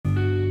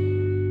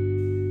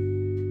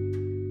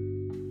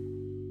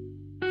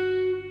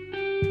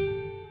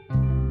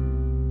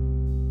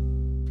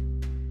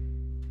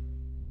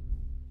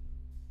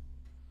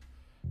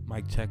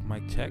check,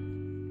 mic check.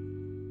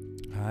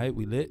 Alright,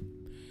 we lit.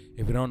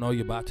 If you don't know,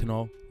 you're about to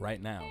know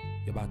right now.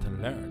 You're about to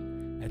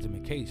learn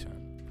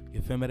education.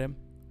 You feel me them?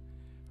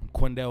 I'm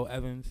Quindell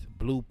Evans,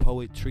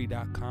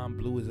 bluepoettree.com.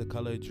 Blue is the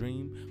color of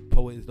dream.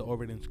 Poet is the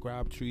orbit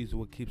inscribed. Tree is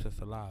what keeps us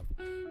alive.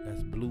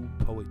 That's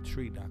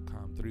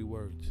bluepoettree.com. 3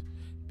 words.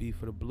 B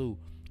for the blue.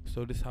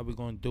 So this is how we're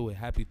going to do it.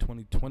 Happy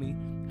 2020.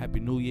 Happy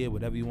New Year,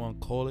 whatever you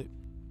want to call it.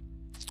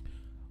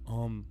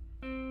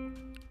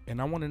 And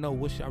I want to know,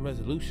 what's your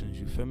resolutions?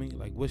 You feel me?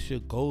 Like, what's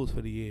your goals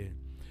for the year?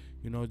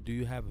 You know, do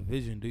you have a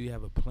vision? Do you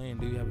have a plan?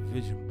 Do you have a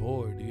vision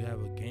board? Do you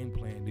have a game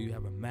plan? Do you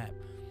have a map?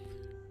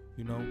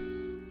 You know,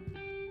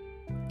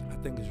 I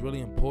think it's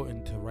really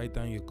important to write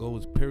down your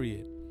goals,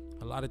 period.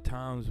 A lot of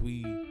times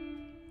every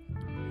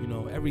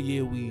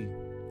year we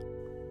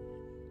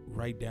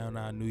write down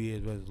our New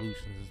Year's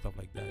resolutions and stuff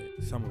like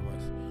that. Some of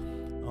us.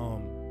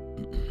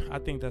 I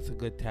think that's a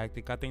good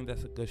tactic. I think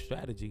that's a good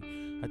strategy.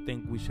 I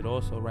think we should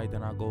also write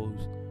down our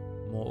goals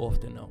more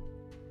often, though.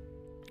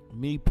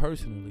 Me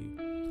personally,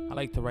 I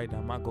like to write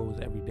down my goals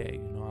every day.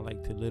 You know, I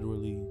like to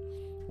literally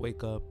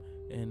wake up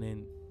and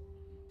then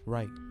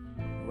write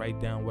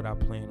down what I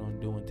plan on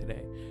doing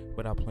today,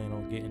 what I plan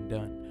on getting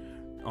done.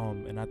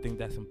 And I think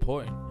that's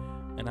important.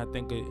 And I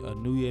think a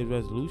New Year's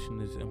resolution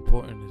is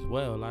important as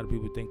well. A lot of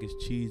people think it's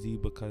cheesy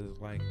because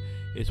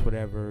it's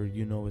whatever,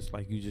 it's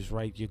like you just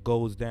write your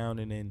goals down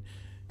and then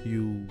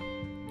you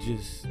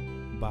just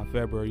by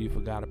February you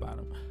forgot about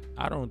them.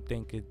 I don't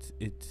think it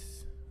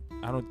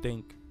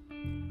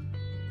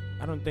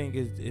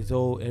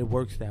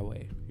works that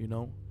way,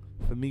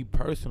 For me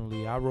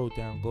personally, I wrote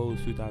down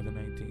goals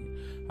 2019.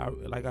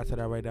 Like I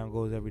said, I write down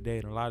goals every day,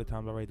 and a lot of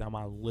times I write down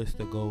my list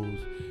of goals,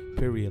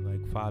 period,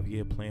 like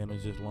 5-year plan or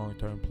just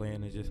long-term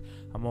plan. It's just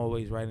I'm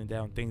always writing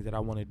down things that I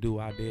want to do,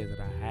 ideas that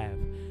I have,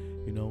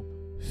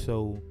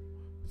 So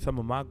some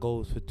of my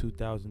goals for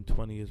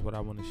 2020 is what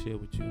I want to share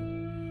with you,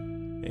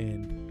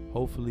 and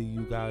hopefully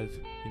you guys,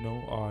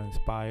 are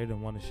inspired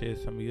and want to share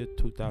some of your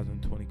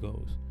 2020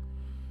 goals.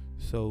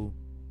 So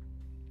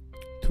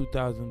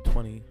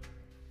 2020.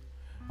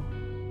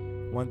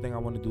 One thing I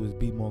want to do is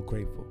be more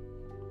grateful.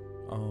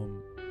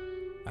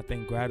 I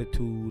think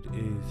gratitude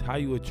is how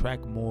you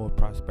attract more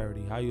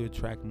prosperity, how you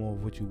attract more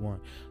of what you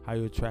want, how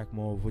you attract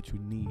more of what you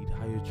need,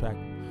 how you attract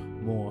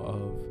more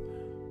of,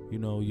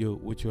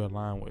 what you're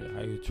aligned with,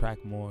 how you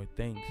attract more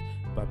things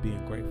by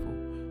being grateful.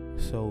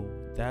 So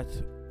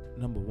that's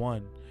number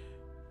one,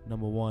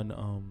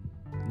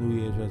 New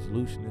Year's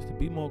resolution is to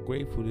be more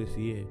grateful this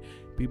year.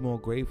 Be more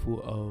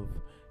grateful of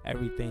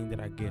everything that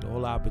I get,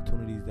 all the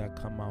opportunities that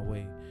come my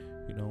way,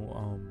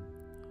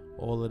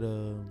 all of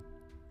the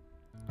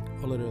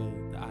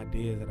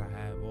ideas that I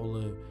have, all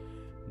of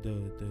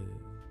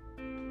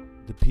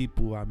the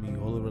people I meet,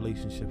 all the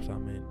relationships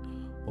I'm in,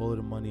 all of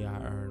the money I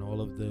earn,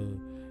 all of the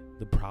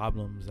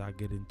problems I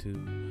get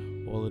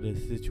into, all of the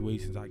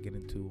situations I get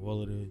into,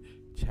 all of the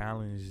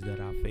challenges that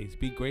I face.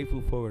 Be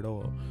grateful for it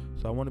all.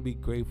 So I want to be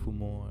grateful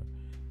more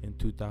in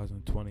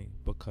 2020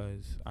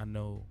 because I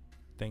know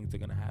things are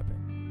gonna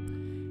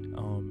happen.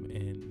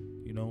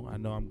 I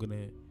know I'm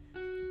gonna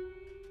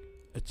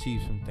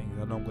achieve some things.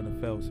 I know I'm gonna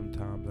fail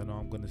sometimes. I know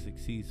I'm gonna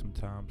succeed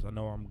sometimes. I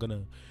know I'm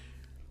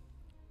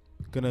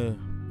gonna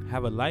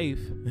have a life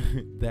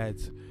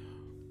that's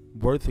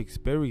worth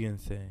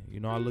experiencing.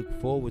 I look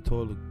forward to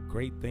all the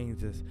great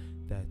things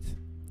that's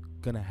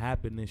gonna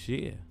happen this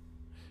year,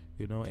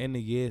 in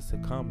the years to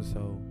come.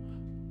 So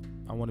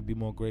I want to be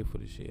more grateful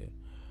this year.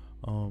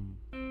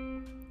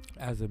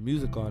 As a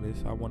music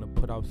artist, I want to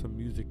put out some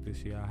music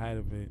this year. I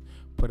haven't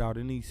put out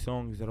any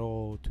songs at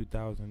all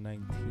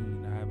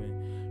 2019. I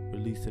haven't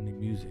released any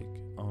music.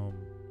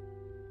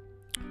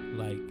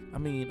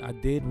 I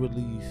did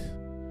release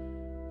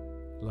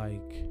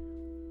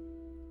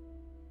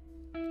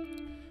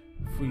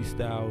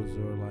freestyles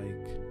or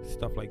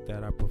stuff like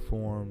that. I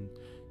performed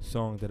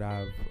songs that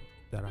I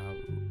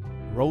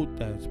wrote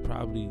that's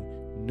probably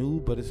new,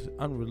 but it's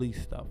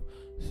unreleased stuff.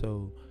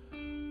 So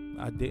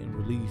I didn't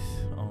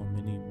release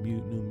any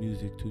new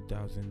music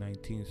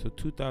 2019. So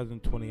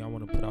 2020, I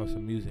want to put out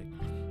some music.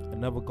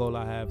 Another goal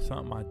I have,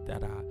 something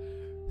that I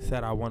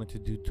said I wanted to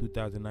do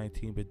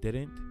 2019 but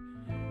didn't.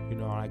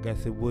 I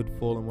guess it would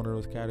fall in one of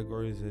those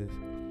categories as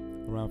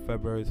around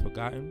February is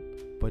forgotten.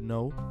 But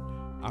no,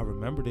 I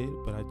remembered it,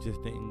 but I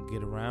just didn't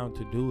get around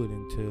to do it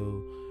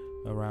until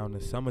around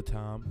the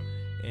summertime,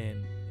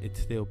 and it's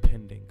still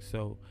pending.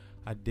 So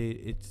I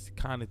did. It's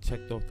kind of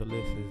checked off the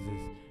list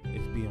as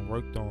it's being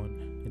worked on,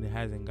 and it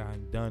hasn't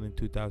gotten done in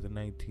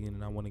 2019,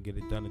 and I want to get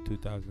it done in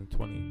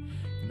 2020.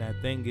 And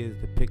that thing is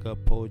the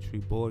Pickup Poetry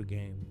board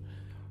game.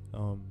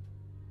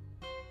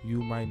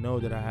 You might know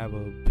that I have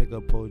a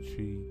Pickup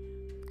Poetry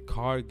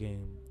card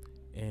game,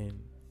 and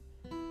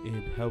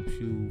it helps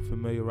you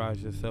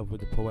familiarize yourself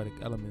with the poetic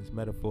elements: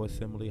 metaphor,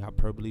 simile,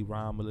 hyperbole,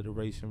 rhyme,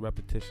 alliteration,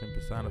 repetition,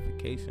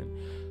 personification,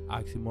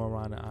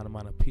 oxymoron, and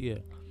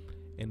onomatopoeia.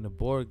 And the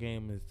board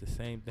game is the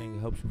same thing. It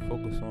helps you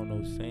focus on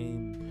those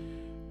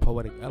same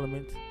poetic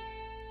elements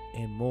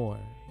and more.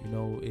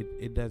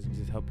 It doesn't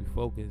just help you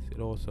focus. It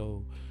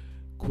also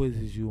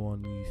quizzes you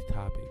on these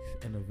topics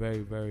in a very,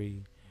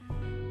 very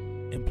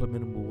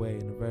implementable way,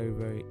 in a very,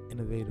 very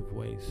innovative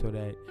way, so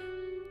that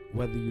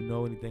whether you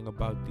know anything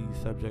about these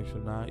subjects or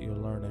not,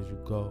 you'll learn as you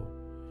go.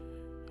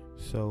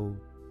 So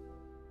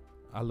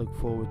I look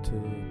forward to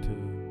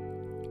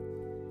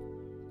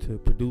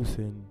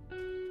producing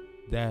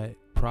that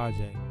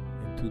project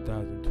in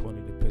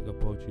 2020, the Pick Up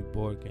Poetry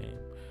board game.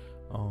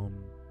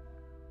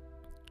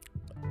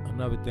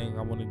 Another thing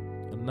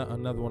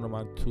another one of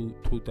my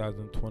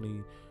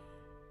 2020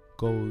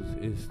 goals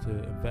is to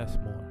invest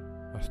more.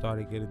 I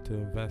started getting to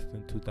invest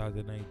in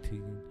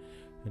 2019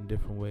 in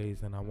different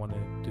ways, and I want to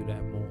do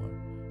that more.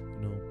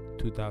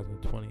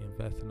 2020,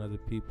 invest in other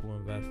people,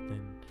 invest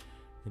in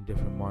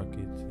different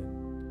markets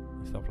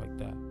and stuff like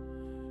that.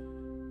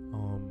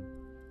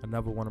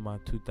 Another one of my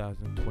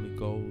 2020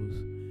 goals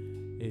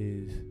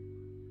is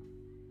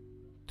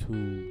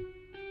to,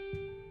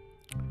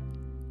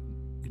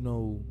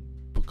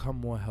 become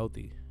more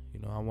healthy.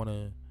 I want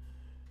to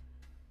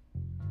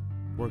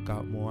work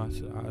out more.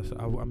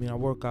 I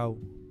work out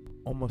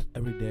almost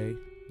every day,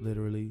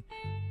 literally,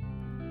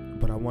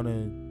 but I want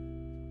to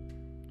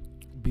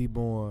be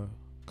more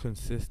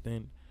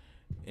consistent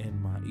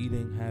in my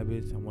eating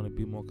habits. I want to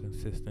be more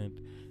consistent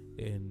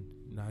in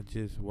not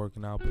just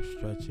working out, but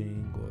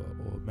stretching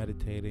or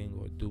meditating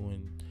or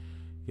doing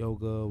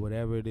yoga,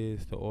 whatever it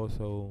is, to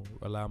also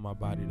allow my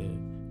body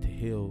to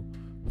heal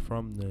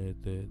from the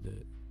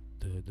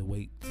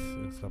weights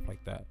and stuff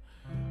like that.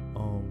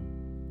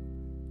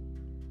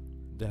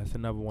 That's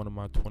another one of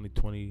my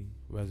 2020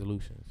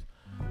 resolutions.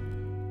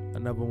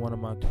 Another one of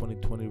my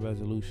 2020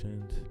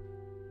 resolutions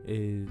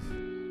is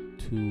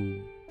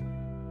to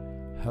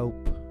help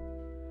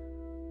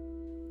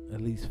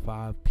at least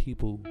 5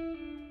 people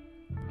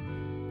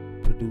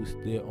produce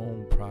their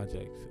own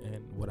projects.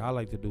 And what I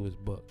like to do is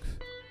books.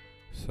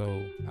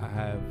 So I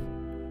have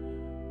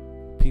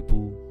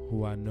people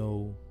who I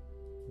know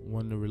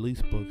want to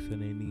release books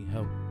and they need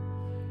help.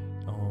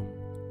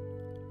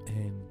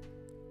 And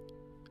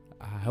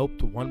I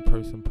helped one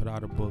person put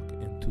out a book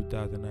in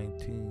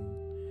 2019.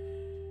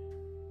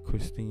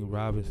 Christine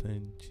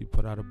Robinson, she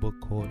put out a book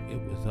called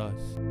It Was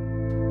Us.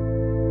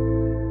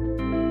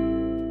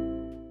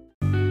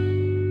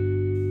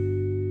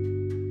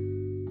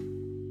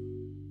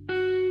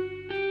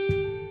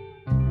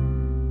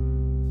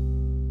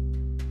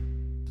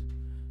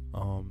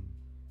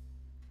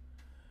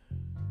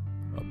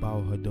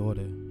 About her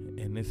daughter,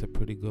 and it's a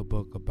pretty good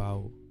book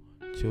about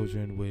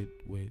children with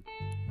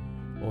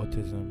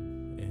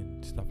autism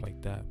and stuff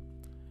like that.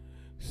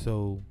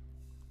 So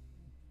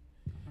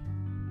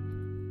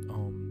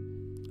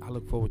I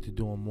look forward to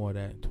doing more of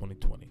that in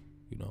 2020.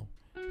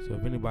 So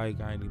if anybody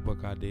got any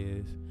book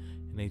ideas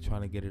and they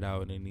trying to get it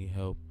out and they need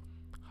help,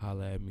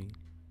 holla at me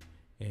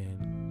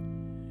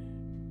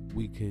and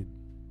we could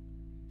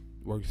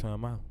work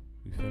something out.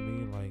 You feel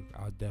me? Like,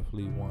 I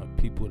definitely want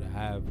people to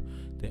have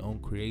their own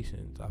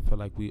creations. I feel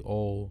like we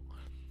all,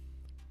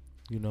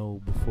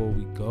 before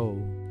we go,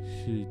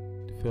 should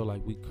feel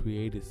like we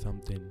created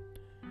something.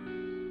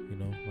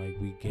 Like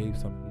we gave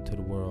something to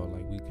the world.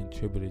 Like we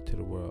contributed to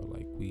the world.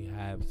 Like we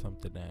have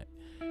something that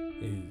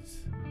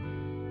is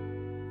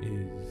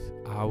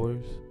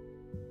ours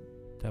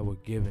that we're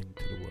giving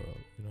to the world.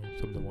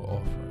 Something we're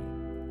offering.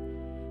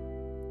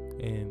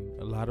 And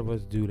a lot of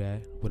us do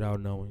that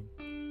without knowing.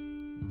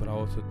 But I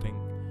also think,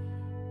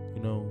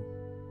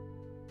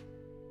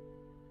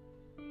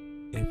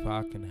 if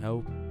I can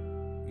help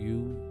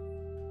you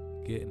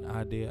get an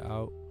idea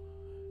out,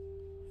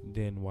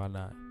 then why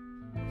not?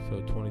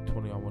 So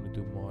 2020, I want to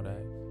do more of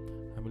that.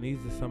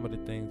 These are some of the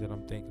things that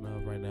I'm thinking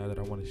of right now that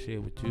I want to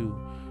share with you.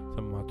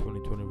 Some of my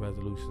 2020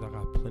 resolutions. I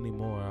got plenty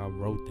more. I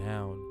wrote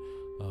down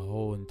a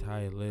whole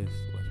entire list,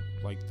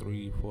 like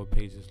 3-4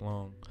 pages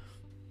long.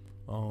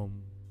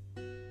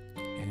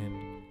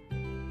 And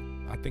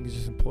I think it's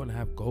just important to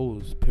have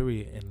goals,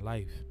 period, in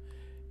life.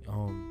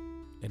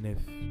 And if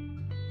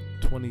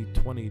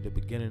 2020, the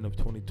beginning of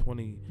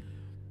 2020,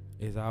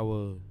 is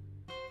our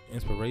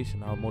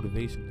inspiration, our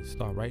motivation to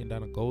start writing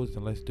down the goals,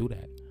 then let's do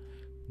that.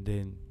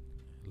 Then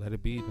let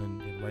it be,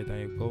 then write down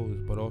your goals.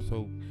 But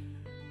also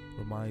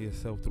remind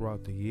yourself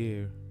throughout the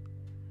year,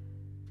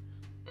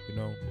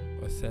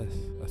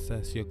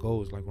 assess your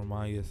goals. Like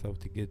remind yourself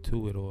to get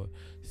to it, or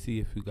see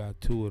if you got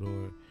to it,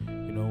 or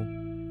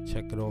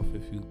check it off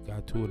if you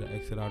got to it, or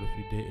exit out if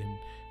you didn't,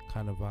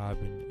 kind of vibe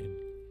and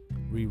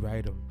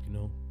rewrite them,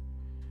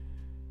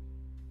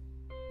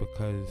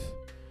 because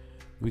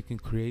we can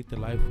create the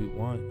life we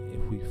want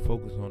if we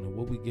focus on it.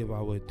 What we give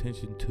our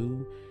attention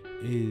to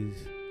is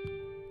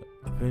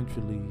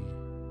eventually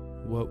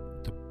what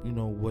the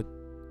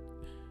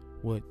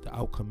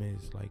outcome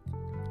is. Like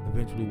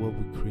eventually what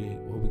we create,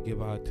 what we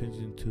give our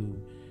attention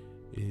to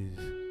is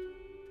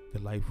the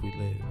life we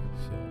live.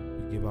 So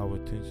we give our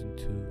attention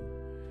to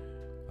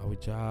our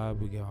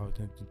job, we give our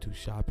attention to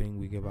shopping,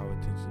 we give our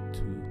attention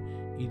to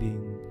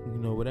eating,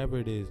 whatever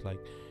it is,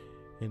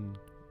 and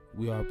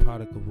we are a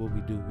product of what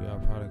we do. We are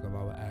a product of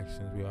our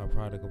actions. We are a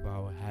product of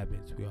our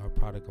habits. We are a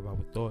product of our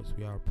thoughts.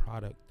 We are a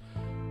product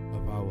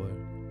of our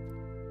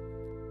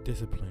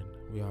discipline.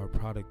 We are a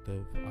product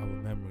of our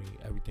memory.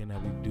 Everything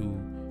that we do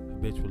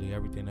habitually,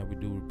 everything that we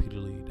do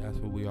repeatedly, that's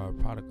what we are a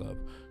product of.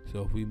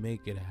 So if we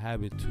make it a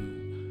habit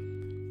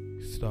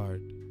to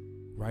start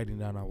writing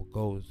down our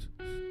goals,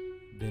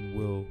 then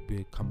we'll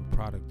become a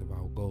product of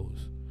our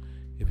goals.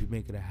 If we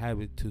make it a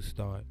habit to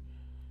start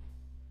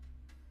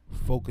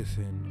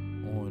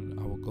focusing on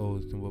our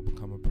goals, then we'll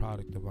become a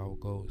product of our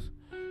goals.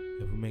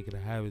 If we make it a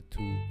habit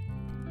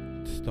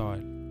to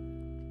start,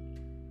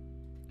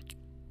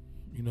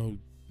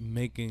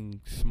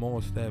 making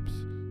small steps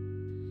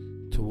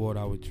toward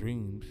our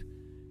dreams,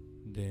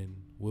 then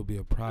we'll be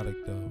a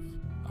product of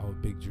our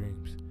big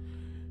dreams.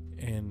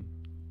 And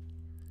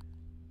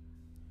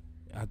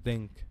I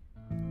think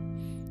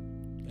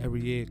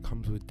every year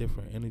comes with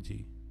different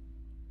energy.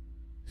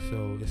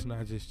 So it's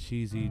not just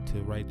cheesy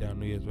to write down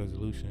New Year's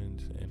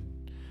resolutions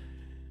and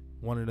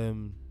one of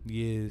them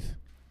years,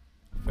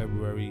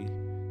 February,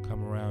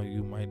 come around,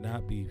 you might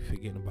not be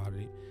forgetting about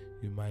it.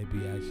 You might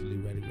be actually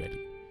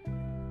ready.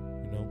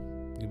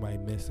 You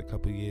might miss a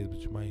couple of years, but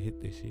you might hit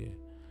this year.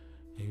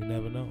 And you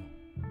never know.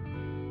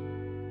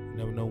 You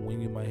never know when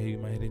you might hit. You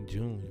might hit in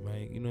June.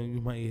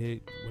 You might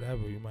hit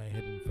whatever. You might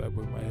hit in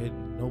February. You might hit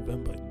in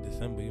November,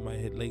 December. You might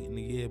hit late in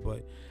the year.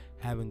 But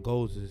having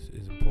goals is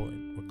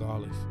important,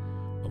 regardless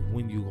of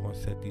when you're going to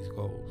set these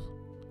goals.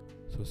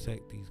 So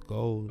set these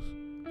goals,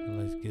 and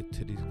let's get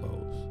to these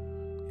goals.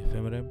 You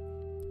feel me them?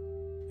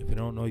 If you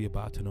don't know, you're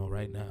about to know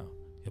right now.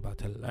 You're about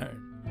to learn.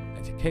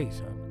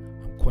 Education.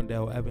 I'm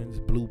Quindell Evans,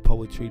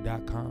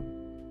 bluepoetry.com.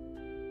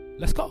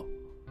 Let's go.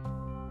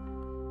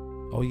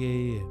 Oh,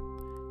 yeah.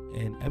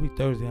 And every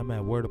Thursday, I'm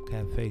at Word Up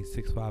Cafe,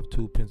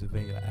 652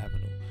 Pennsylvania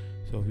Avenue.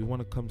 So if you want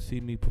to come see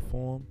me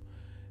perform,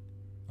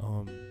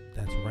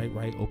 that's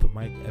right, open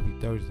mic every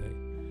Thursday.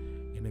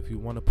 And if you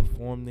want to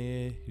perform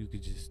there, you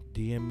could just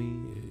DM me.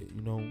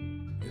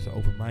 It's an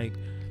open mic.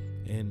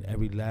 And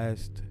every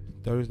last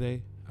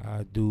Thursday,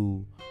 I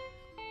do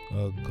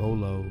a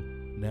Golo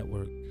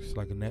network. It's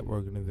like a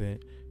networking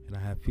event, and I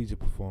have feature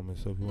performers.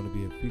 So if you want to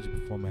be a feature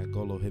performer at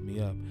Golo, hit me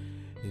up.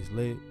 It's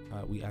lit.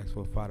 We ask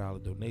for a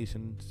 $5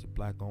 donation. It's a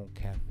black-owned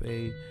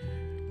cafe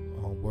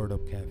on Word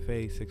Up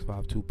Cafe,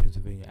 652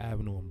 Pennsylvania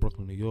Avenue in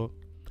Brooklyn, New York.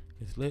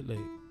 It's lit.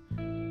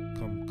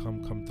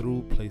 Come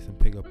through, play some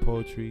pick-up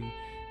poetry.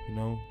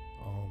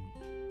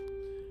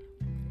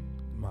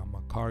 My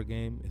card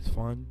game is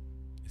fun.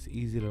 It's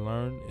easy to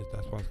learn.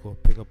 That's why it's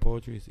called pick-up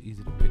poetry. It's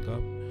easy to pick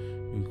up.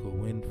 You could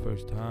win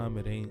first time.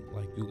 It ain't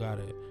like you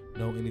gotta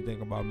know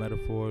anything about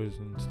metaphors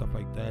and stuff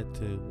like that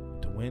to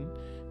win.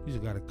 You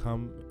just gotta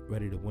come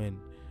ready to win.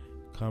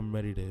 Come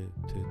ready to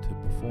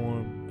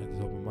perform at this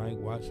open mic.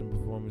 Watch some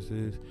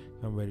performances.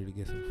 Come ready to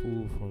get some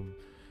food from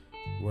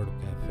Word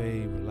Up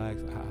Cafe.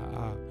 Relax,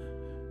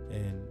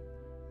 and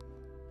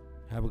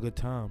have a good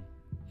time.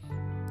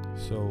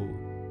 So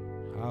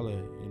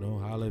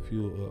holla if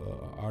you're an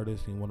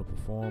artist and you want to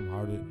perform.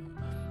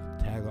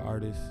 Tag an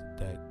artist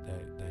that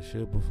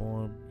should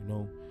perform.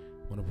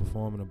 Want to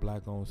perform in a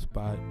black-owned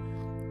spot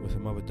with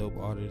some other dope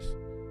artists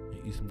and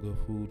eat some good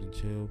food and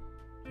chill.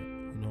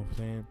 You know what I'm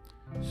saying?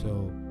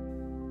 So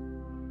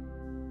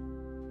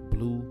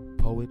Blue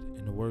Poet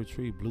and the word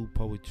tree,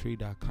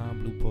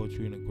 bluepoetry.com, Blue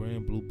Poetry in the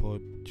gram, Blue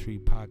Poetry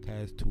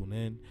Podcast. Tune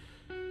in.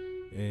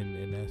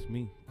 And that's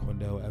me,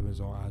 Quindell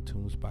Evans, on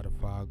iTunes,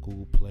 Spotify,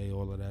 Google Play,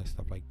 all of that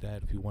stuff like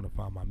that. If you want to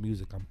find my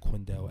music, I'm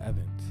Quindell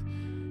Evans.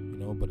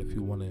 But if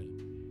you want to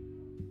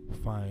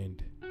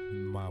find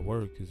my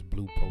work, it's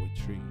Blue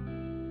Poetry.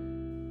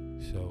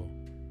 So,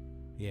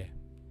 yeah.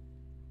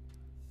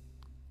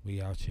 We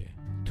out here.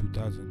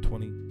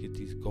 2020, get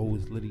these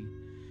goals litty.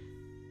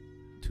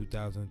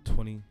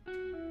 2020,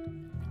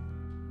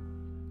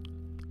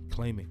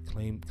 claim it.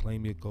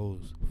 Claim your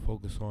goals.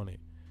 Focus on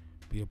it.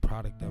 Be a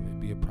product of it.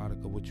 Be a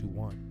product of what you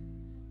want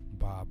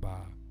by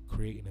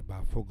creating it,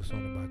 by focusing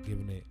on it, by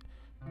giving it,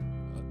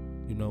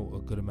 a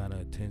good amount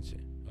of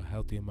attention, a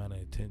healthy amount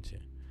of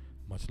attention.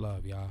 Much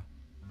love, y'all.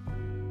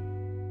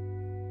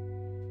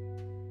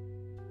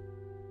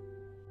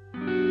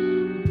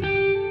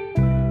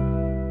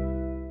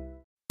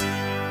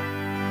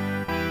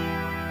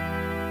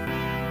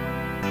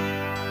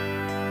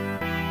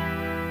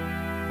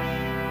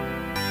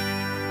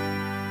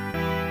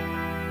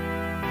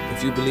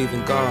 If you believe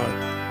in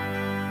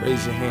God,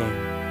 raise your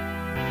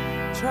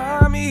hand.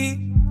 Try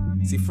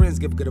me. See, friends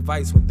give good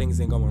advice when things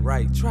ain't going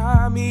right.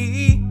 Try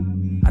me.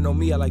 I know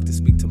me, I like to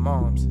speak to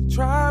moms.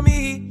 Try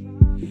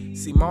me.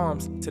 See,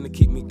 moms tend to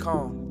keep me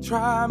calm.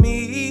 Try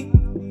me.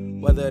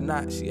 Whether or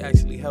not she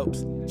actually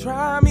helps.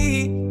 Try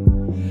me.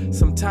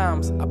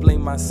 Sometimes I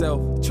blame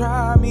myself.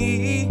 Try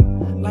me.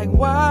 Like,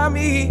 why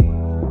me?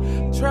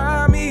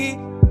 Try me.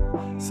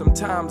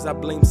 Sometimes I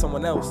blame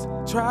someone else.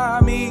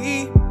 Try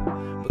me.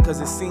 Because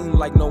it seems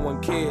like no one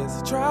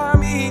cares. Try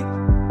me.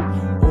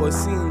 Or it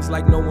seems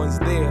like no one's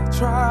there.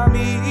 Try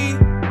me.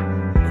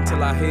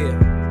 Until I hear.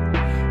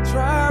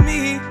 Try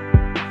me.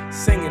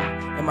 Singing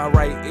in my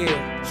right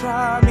ear.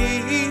 Try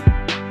me.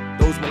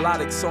 Those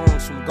melodic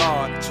songs from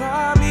God.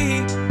 Try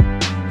me.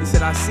 He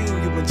said, I seen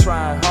you been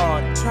trying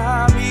hard.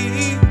 Try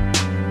me.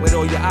 with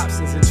all your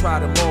options and try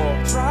them all.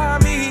 Try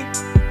me,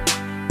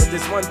 but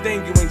there's one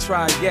thing you ain't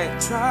tried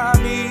yet. Try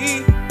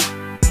me,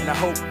 and I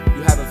hope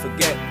you haven't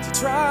forget to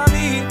try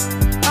me.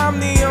 I'm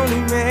the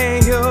only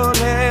man you'll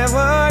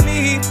ever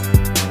need.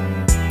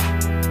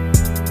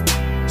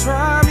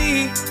 Try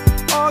me,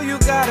 all you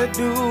gotta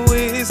do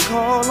is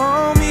call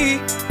on me.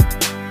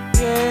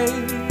 Yeah,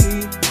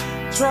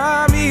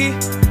 try me,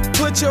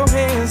 put your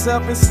hands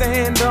up and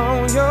stand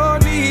on your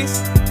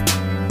knees.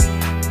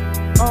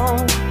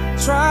 Oh,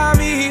 try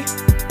me,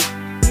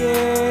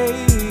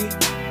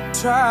 yeah,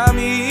 try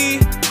me,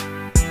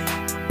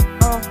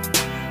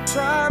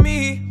 try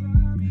me.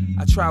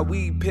 I try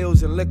weed,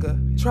 pills, and liquor.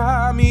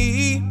 Try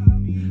me.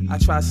 I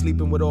try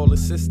sleeping with all the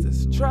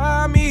sisters.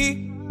 Try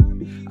me.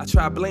 I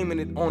try blaming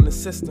it on the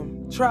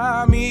system.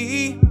 Try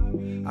me.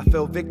 I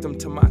fell victim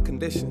to my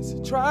conditions.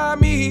 Try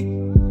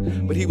me.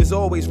 But he was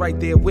always right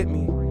there with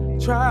me.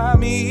 Try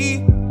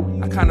me.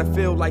 I kinda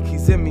feel like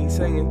he's in me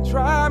saying,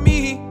 try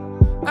me.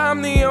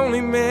 I'm the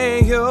only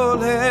man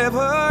you'll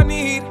ever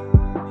need.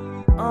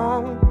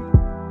 Oh,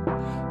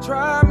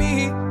 try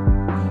me.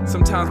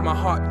 Sometimes my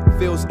heart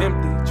feels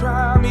empty.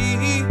 Try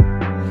me.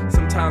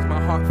 Sometimes my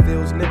heart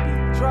feels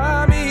nippy.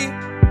 Try me.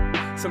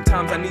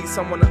 Sometimes I need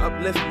someone to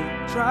uplift me.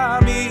 Try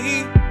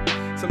me.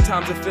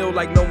 Sometimes I feel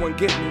like no one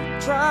get me.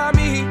 Try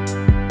me.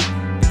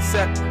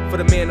 Except for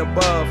the man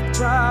above.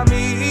 Try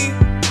me.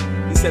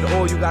 He said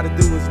all you gotta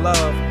do is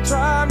love.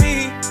 Try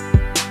me.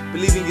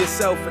 Believe in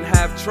yourself and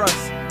have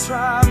trust.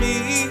 Try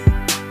me.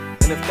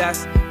 And if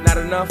that's not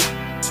enough,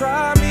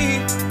 try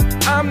me.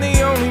 I'm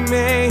the only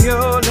man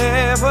you'll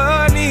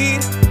ever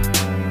need.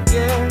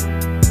 Yeah.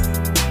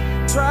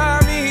 Try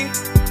me.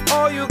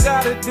 All you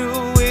gotta do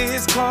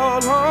is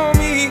call on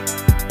me.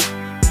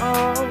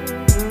 Oh,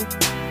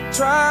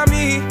 try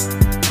me.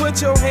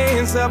 Put your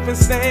hands up and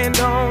stand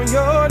on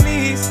your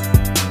knees.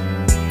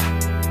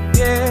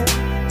 Yeah,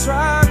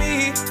 try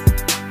me.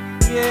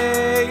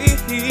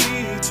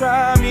 Yeah,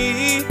 try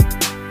me.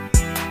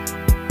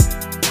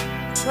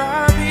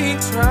 Try me,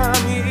 try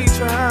me,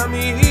 try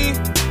me.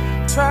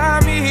 Try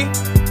me,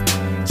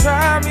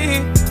 try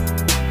me.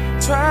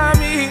 Try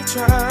me,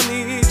 try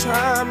me,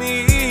 try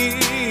me.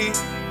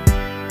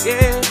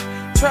 Yeah,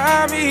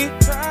 try me,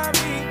 try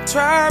me,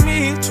 try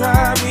me,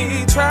 try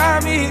me, try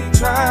me,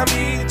 try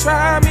me,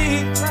 try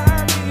me, try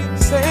me.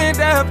 Stand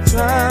up,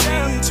 try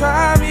me,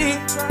 try me,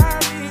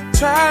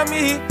 try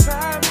me,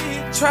 try me,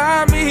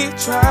 try me,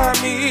 try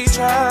me,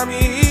 try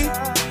me,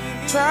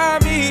 try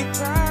me,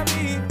 try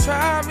me,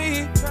 try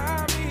me,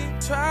 try me,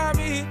 try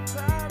me.